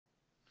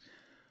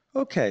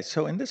Okay,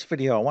 so in this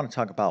video, I want to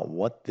talk about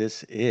what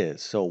this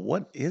is. So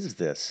what is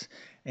this?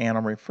 And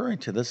I'm referring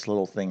to this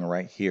little thing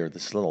right here,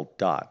 this little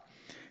dot.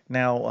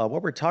 Now,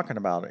 what we're talking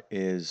about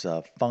is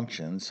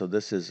functions. So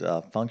this is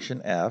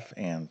function f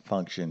and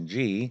function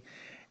g.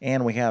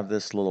 And we have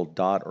this little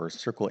dot or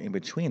circle in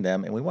between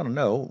them. And we want to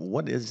know,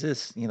 what is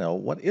this?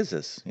 What is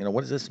this?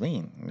 What does this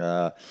mean?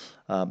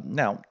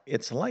 Now,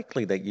 it's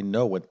likely that you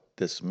know what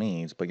this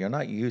means, but you're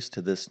not used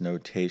to this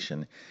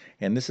notation.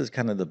 And this is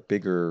kind of the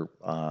bigger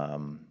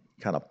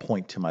kind of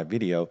point to my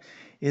video,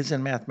 is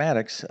in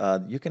mathematics,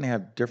 you can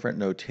have different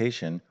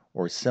notation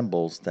or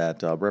symbols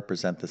that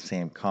represent the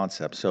same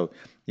concept. So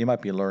you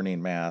might be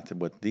learning math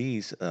with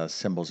these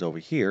symbols over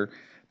here.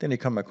 Then you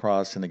come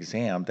across an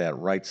exam that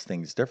writes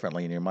things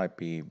differently, and you might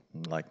be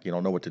like, you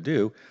don't know what to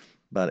do.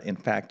 But in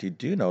fact, you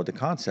do know the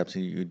concepts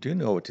and you do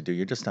know what to do.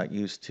 You're just not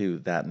used to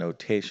that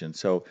notation.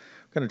 So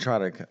I'm going to try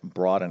to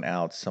broaden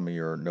out some of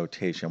your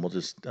notation. We'll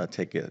just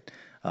take it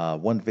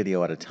one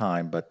video at a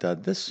time. But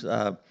this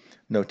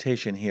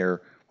notation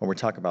here, when we're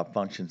talking about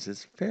functions,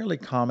 is fairly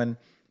common.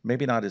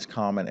 Maybe not as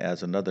common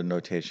as another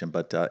notation,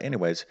 but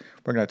anyways,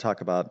 we're going to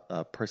talk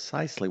about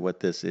precisely what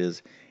this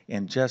is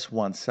in just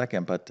one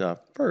second. But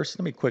first,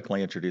 let me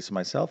quickly introduce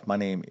myself. My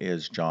name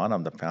is John.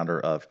 I'm the founder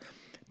of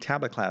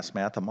TabletClass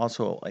Math. I'm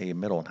also a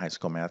middle and high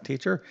school math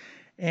teacher.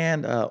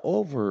 And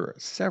over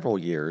several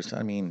years,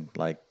 I mean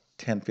like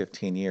 10,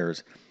 15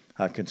 years,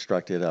 I've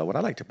constructed what I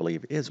like to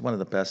believe is one of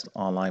the best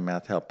online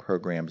math help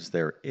programs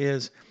there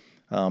is.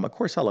 Of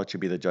course, I'll let you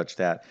be the judge of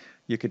that.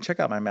 You can check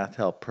out my math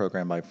help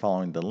program by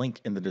following the link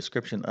in the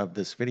description of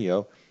this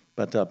video.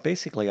 But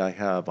basically, I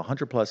have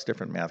 100 plus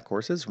different math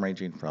courses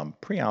ranging from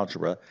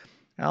pre-algebra,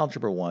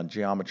 algebra 1,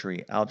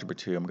 geometry, algebra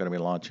 2. I'm going to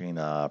be launching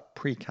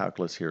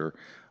pre-calculus here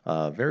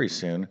very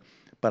soon.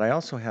 But I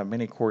also have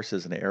many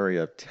courses in the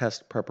area of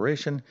test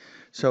preparation.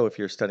 So if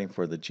you're studying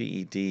for the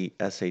GED,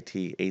 SAT,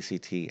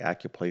 ACT,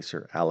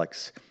 Accuplacer,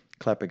 ALEX,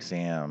 CLEP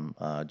exam,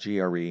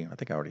 GRE, I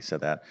think I already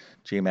said that,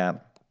 GMAT,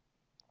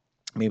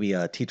 maybe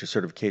a teacher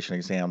certification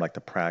exam like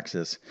the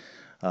Praxis,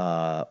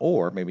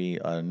 or maybe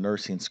a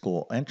nursing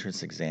school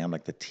entrance exam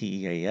like the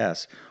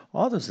TEAS.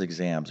 All those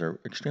exams are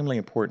extremely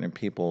important in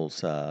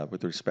people's,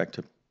 with respect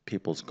to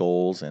people's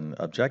goals and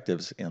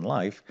objectives in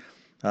life.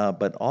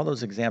 But all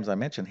those exams I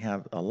mentioned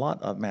have a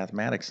lot of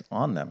mathematics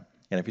on them.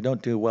 And if you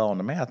don't do well in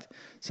the math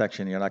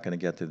section, you're not going to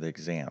get through the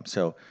exam.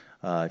 So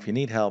if you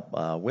need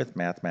help with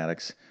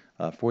mathematics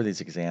for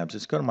these exams,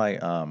 just go to my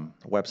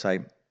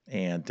website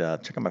and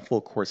check out my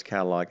full course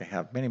catalog. I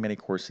have many, many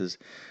courses.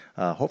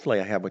 Hopefully,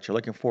 I have what you're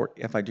looking for.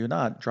 If I do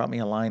not, drop me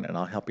a line and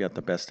I'll help you out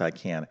the best I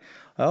can.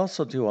 I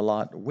also do a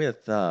lot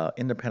with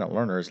independent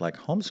learners like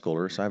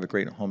homeschoolers. So I have a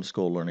great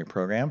homeschool learning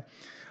program.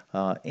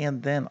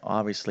 And then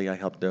obviously, I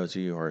help those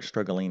of you who are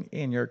struggling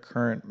in your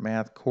current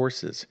math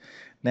courses.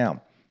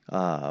 Now,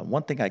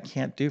 one thing I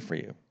can't do for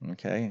you,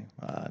 okay,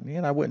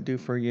 and I wouldn't do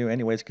for you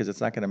anyways because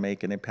it's not going to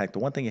make an impact. The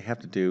one thing you have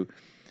to do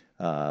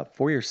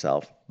for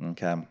yourself,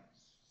 okay,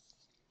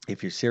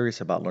 if you're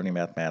serious about learning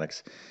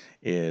mathematics,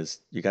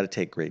 is you got to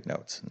take great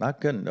notes. Not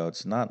good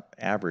notes, not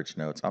average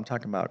notes. I'm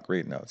talking about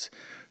great notes.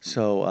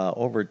 So,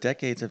 over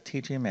decades of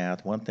teaching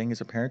math, one thing is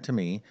apparent to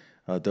me,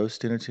 those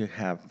students who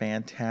have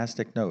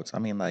fantastic notes, I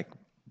mean, like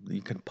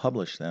you can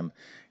publish them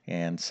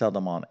and sell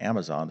them on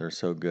Amazon. They're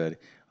so good.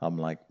 I'm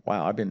like,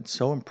 wow, I've been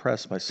so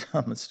impressed by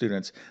some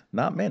students.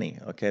 Not many,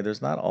 okay?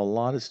 There's not a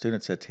lot of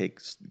students that take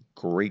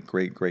great,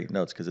 great, great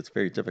notes because it's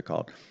very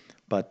difficult.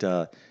 But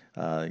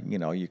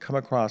you come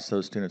across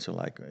those students who are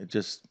like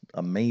just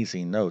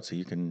amazing notes. So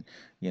you can,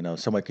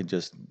 someone can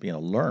just,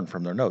 learn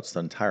from their notes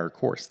the entire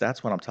course.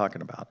 That's what I'm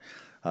talking about.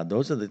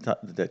 Those are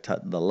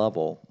the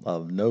level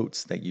of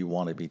notes that you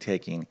want to be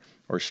taking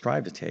or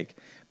strive to take.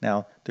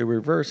 Now, the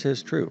reverse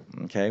is true,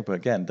 okay? But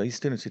again, these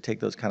students who take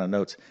those kind of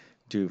notes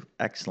do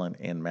excellent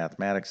in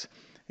mathematics.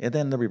 And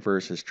then the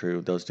reverse is true.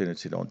 Those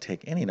students who don't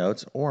take any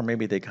notes, or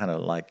maybe they kind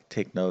of like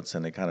take notes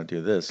and they kind of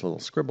do this little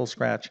scribble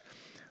scratch,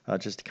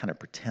 just to kind of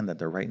pretend that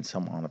they're writing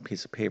something on a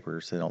piece of paper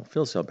so they don't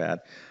feel so bad.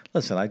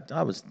 Listen,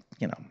 I was,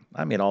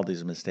 I made all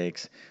these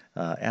mistakes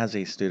as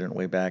a student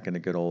way back in the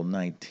good old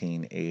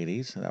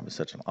 1980s. That was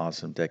such an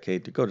awesome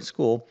decade to go to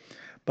school.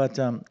 But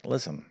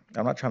listen,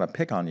 I'm not trying to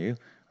pick on you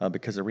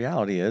because the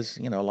reality is,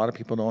 a lot of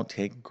people don't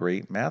take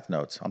great math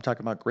notes. I'm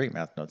talking about great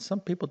math notes. Some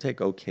people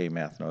take okay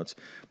math notes,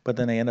 but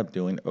then they end up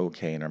doing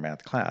okay in their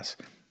math class.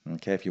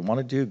 Okay, if you want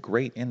to do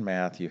great in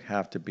math, you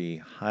have to be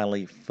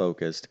highly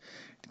focused.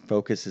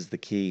 Focus is the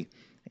key,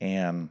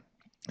 and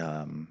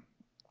um,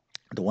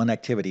 the one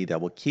activity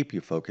that will keep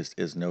you focused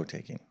is note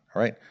taking.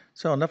 All right,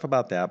 so enough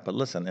about that. But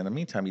listen, in the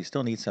meantime, you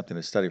still need something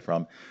to study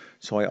from.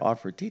 So I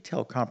offer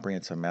detailed,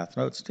 comprehensive math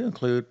notes to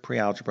include pre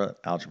algebra,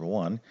 algebra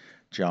 1,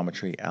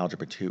 geometry,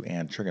 algebra 2,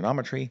 and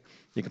trigonometry.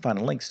 You can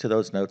find links to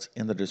those notes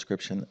in the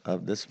description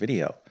of this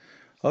video.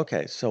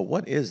 Okay, so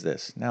what is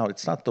this? Now,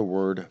 it's not the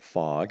word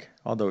fog,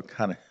 although it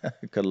kind of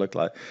could look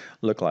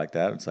like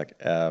that. It's like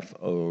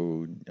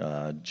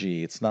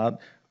F-O-G. It's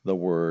not the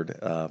word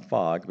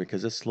fog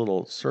because this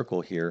little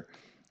circle here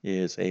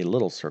is a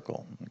little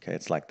circle. Okay,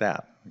 it's like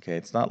that. Okay,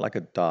 it's not like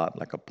a dot,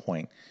 like a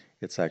point.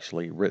 It's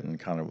actually written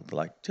kind of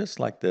like just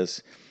like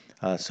this.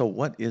 So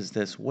what is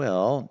this?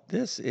 Well,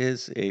 this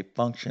is a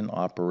function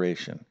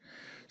operation.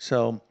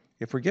 So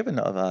if we're given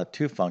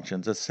two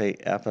functions, let's say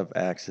f of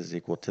x is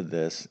equal to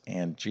this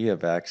and g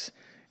of x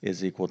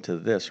is equal to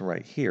this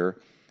right here.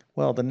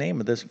 Well, the name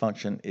of this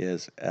function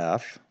is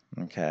f.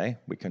 Okay,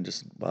 we can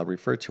just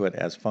refer to it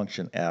as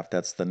function f.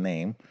 That's the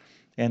name.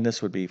 And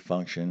this would be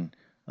function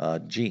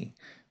g.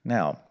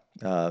 Now,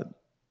 uh,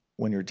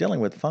 when you're dealing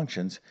with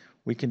functions,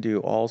 we can do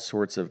all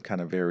sorts of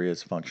kind of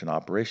various function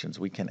operations.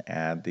 We can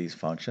add these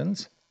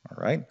functions, all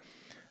right?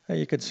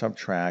 You could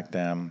subtract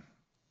them,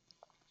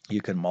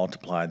 you can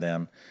multiply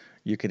them,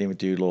 you can even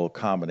do little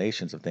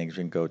combinations of things.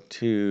 You can go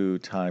 2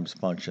 times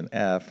function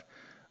f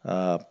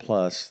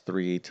plus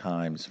 3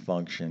 times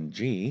function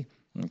g.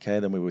 Okay,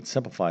 then we would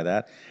simplify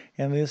that.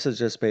 And this is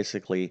just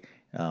basically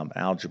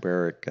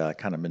algebraic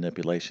kind of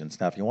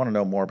manipulations. Now, if you want to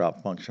know more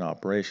about function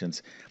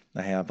operations,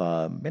 I have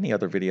many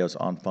other videos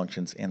on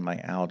functions in my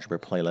algebra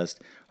playlist.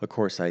 Of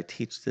course, I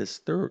teach this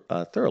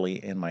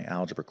thoroughly in my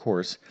algebra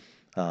course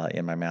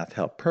in my math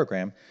help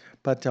program.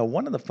 But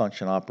one of the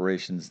function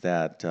operations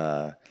that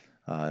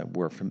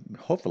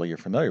hopefully you're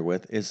familiar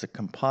with is the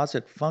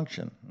composite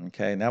function.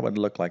 Okay, and that would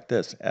look like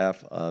this: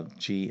 f of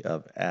g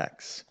of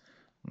x.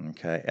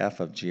 Okay,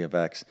 f of g of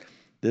x.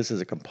 This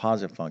is a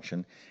composite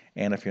function,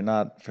 and if you're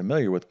not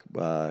familiar with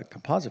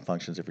composite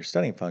functions, if you're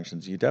studying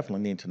functions, you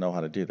definitely need to know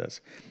how to do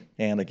this.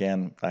 And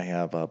again, I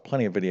have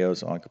plenty of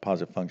videos on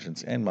composite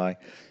functions in my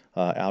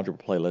algebra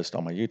playlist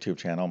on my YouTube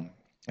channel,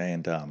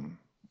 and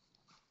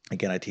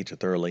again, I teach it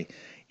thoroughly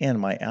in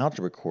my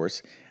algebra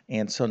course.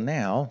 And so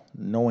now,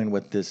 knowing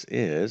what this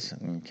is,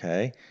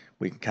 okay,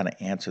 we can kind of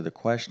answer the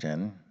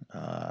question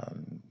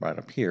right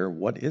up here.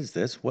 What is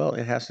this? Well,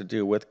 it has to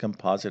do with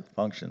composite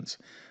functions.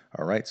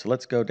 All right, so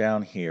let's go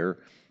down here.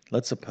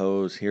 Let's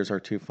suppose here's our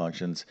two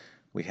functions.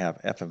 We have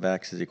f of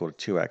x is equal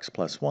to 2x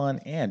plus 1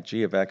 and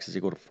g of x is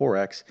equal to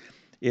 4x.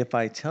 If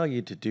I tell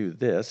you to do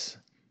this,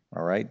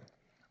 all right,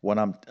 what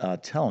I'm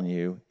telling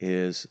you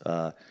is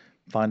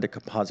find the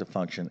composite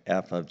function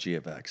f of g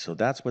of x. So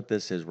that's what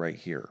this is right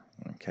here.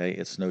 Okay,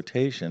 it's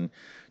notation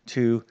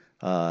to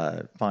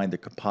find the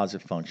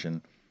composite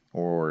function,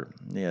 or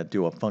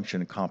do a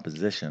function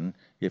composition,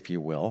 if you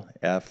will.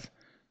 F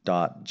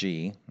dot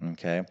g,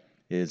 okay,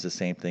 is the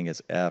same thing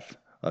as f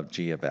of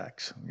g of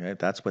x. Okay,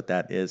 that's what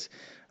that is.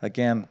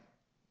 Again,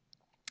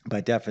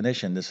 by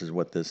definition, this is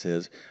what this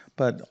is,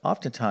 but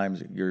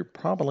oftentimes you're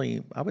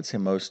probably, I would say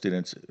most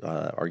students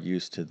are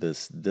used to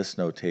this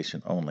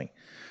notation only.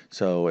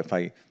 So if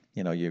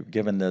you're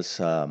given this,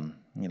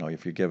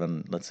 if you're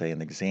given, let's say,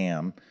 an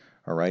exam,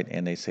 all right,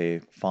 and they say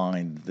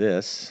find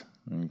this,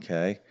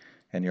 okay,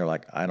 and you're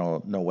like, I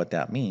don't know what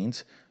that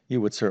means,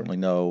 you would certainly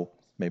know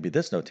maybe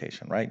this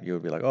notation, right? You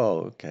would be like,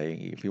 oh, okay,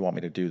 if you want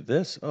me to do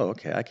this, oh,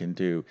 okay, I can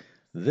do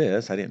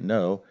this. I didn't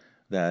know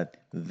that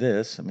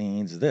this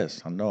means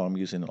this. I know I'm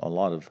using a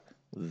lot of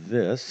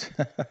this,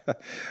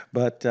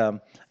 but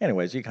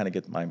anyways, you kind of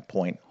get my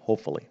point,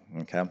 hopefully,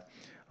 okay?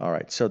 All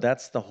right, so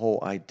that's the whole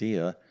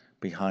idea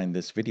behind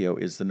this video,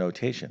 is the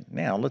notation.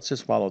 Now, let's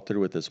just follow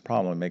through with this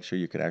problem and make sure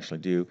you can actually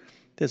do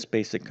this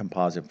basic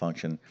composite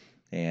function.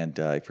 And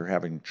if you're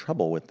having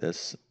trouble with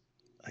this,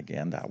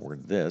 again, that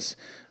word this,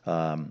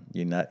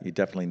 you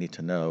definitely need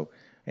to know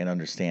and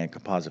understand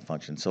composite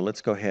functions. So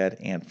let's go ahead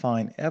and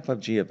find f of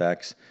g of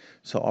x.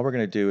 So all we're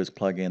going to do is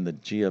plug in the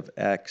g of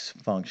x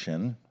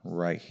function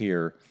right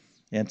here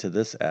into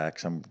this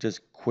x. I'm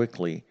just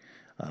quickly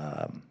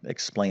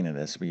explaining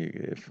this.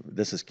 If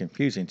this is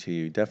confusing to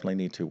you, you definitely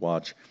need to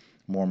watch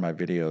more of my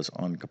videos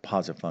on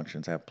composite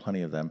functions. I have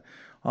plenty of them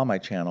on my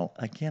channel.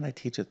 Again, I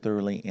teach it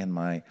thoroughly in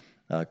my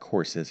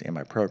courses in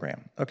my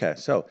program. Okay,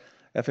 so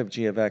f of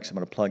g of x, I'm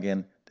going to plug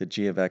in the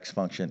g of x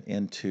function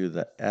into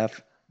the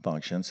f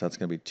function. So that's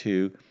going to be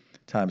 2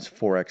 times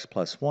 4x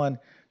plus 1.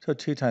 So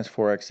 2 times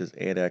 4x is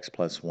 8x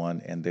plus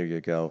 1, and there you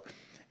go.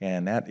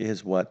 And that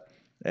is what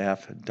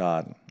f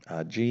dot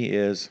g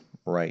is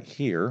right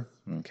here.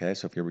 Okay,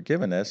 so if you were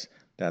given this,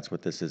 that's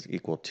what this is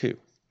equal to.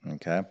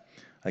 Okay,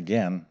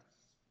 again,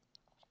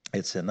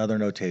 it's another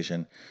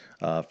notation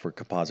for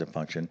composite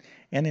function.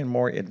 And in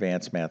more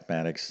advanced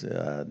mathematics,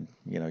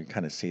 you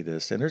kind of see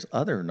this. And there's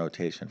other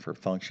notation for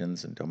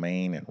functions and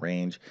domain and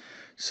range.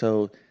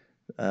 So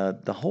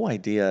the whole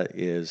idea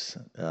is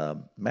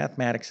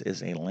mathematics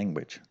is a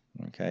language,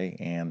 okay?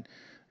 And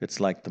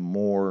it's like the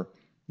more,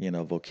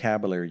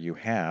 vocabulary you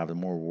have, the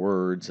more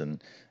words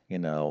and,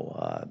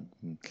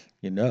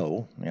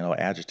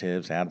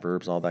 adjectives,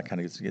 adverbs, all that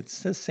kind of, it's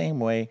the same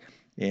way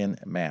in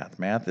math.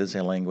 Math is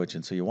a language,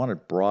 and so you want to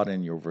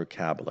broaden your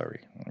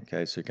vocabulary,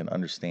 okay, so you can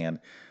understand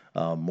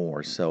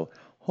more. So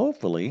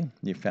hopefully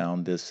you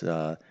found this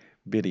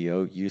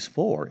video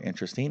useful or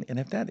interesting, and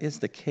if that is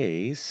the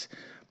case,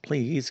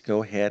 please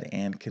go ahead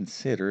and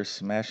consider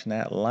smashing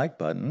that like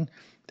button.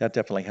 That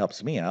definitely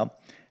helps me out.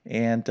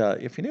 And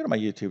if you're new to my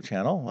YouTube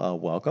channel,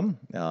 welcome.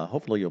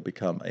 Hopefully you'll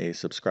become a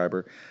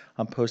subscriber.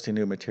 I'm posting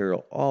new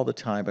material all the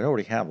time, but I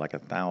already have like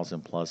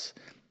 1,000 plus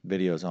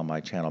videos on my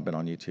channel. Been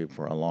on YouTube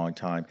for a long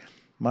time.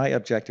 My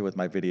objective with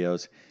my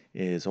videos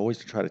is always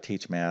to try to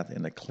teach math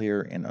in a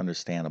clear and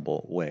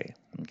understandable way.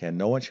 Okay,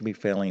 no one should be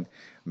failing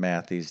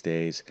math these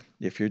days.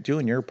 If you're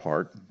doing your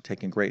part,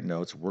 taking great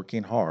notes,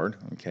 working hard,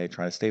 okay,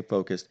 trying to stay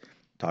focused,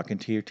 talking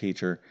to your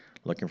teacher,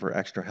 looking for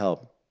extra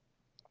help,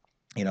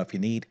 if you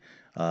need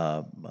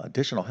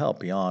additional help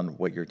beyond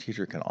what your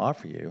teacher can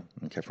offer you,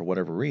 okay, for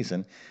whatever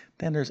reason,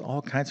 then there's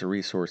all kinds of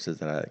resources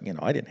that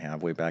I didn't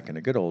have way back in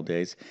the good old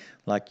days,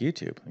 like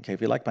YouTube. Okay,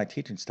 if you like my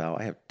teaching style,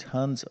 I have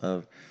tons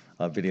of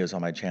videos on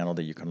my channel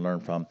that you can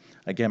learn from.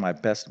 Again, my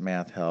best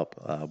math help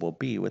will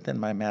be within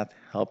my math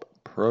help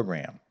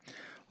program.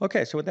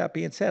 Okay, so with that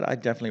being said, I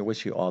definitely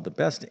wish you all the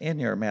best in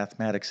your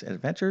mathematics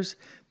adventures.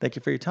 Thank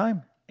you for your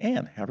time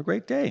and have a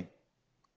great day.